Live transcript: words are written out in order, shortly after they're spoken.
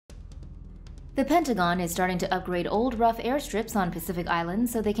The Pentagon is starting to upgrade old rough airstrips on Pacific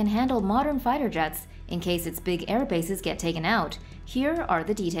Islands so they can handle modern fighter jets in case its big air bases get taken out. Here are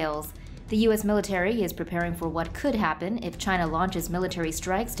the details. The U.S. military is preparing for what could happen if China launches military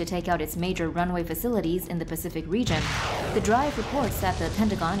strikes to take out its major runway facilities in the Pacific region. The Drive reports that the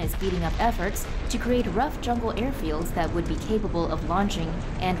Pentagon is speeding up efforts to create rough jungle airfields that would be capable of launching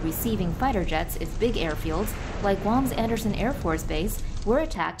and receiving fighter jets if big airfields, like Guam's Andersen Air Force Base, were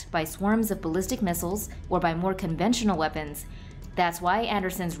attacked by swarms of ballistic missiles or by more conventional weapons. That's why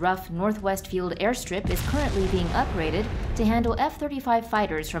Andersen's rough Northwest Field airstrip is currently being upgraded to handle F-35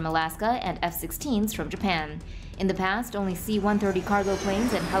 fighters from Alaska and F-16s from Japan. In the past, only C-130 cargo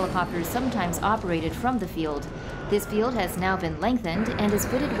planes and helicopters sometimes operated from the field. This field has now been lengthened and is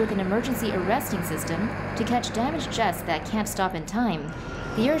fitted with an emergency arresting system to catch damaged jets that can't stop in time.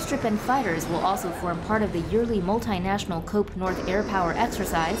 The airstrip and fighters will also form part of the yearly multinational COPE North Air Power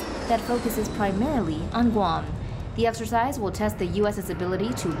exercise that focuses primarily on Guam. The exercise will test the U.S.'s ability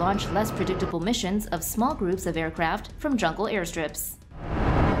to launch less predictable missions of small groups of aircraft from jungle airstrips.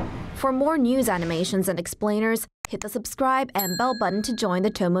 For more news animations and explainers, hit the subscribe and bell button to join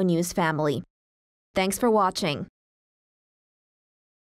the TomoNews family. Thanks for watching.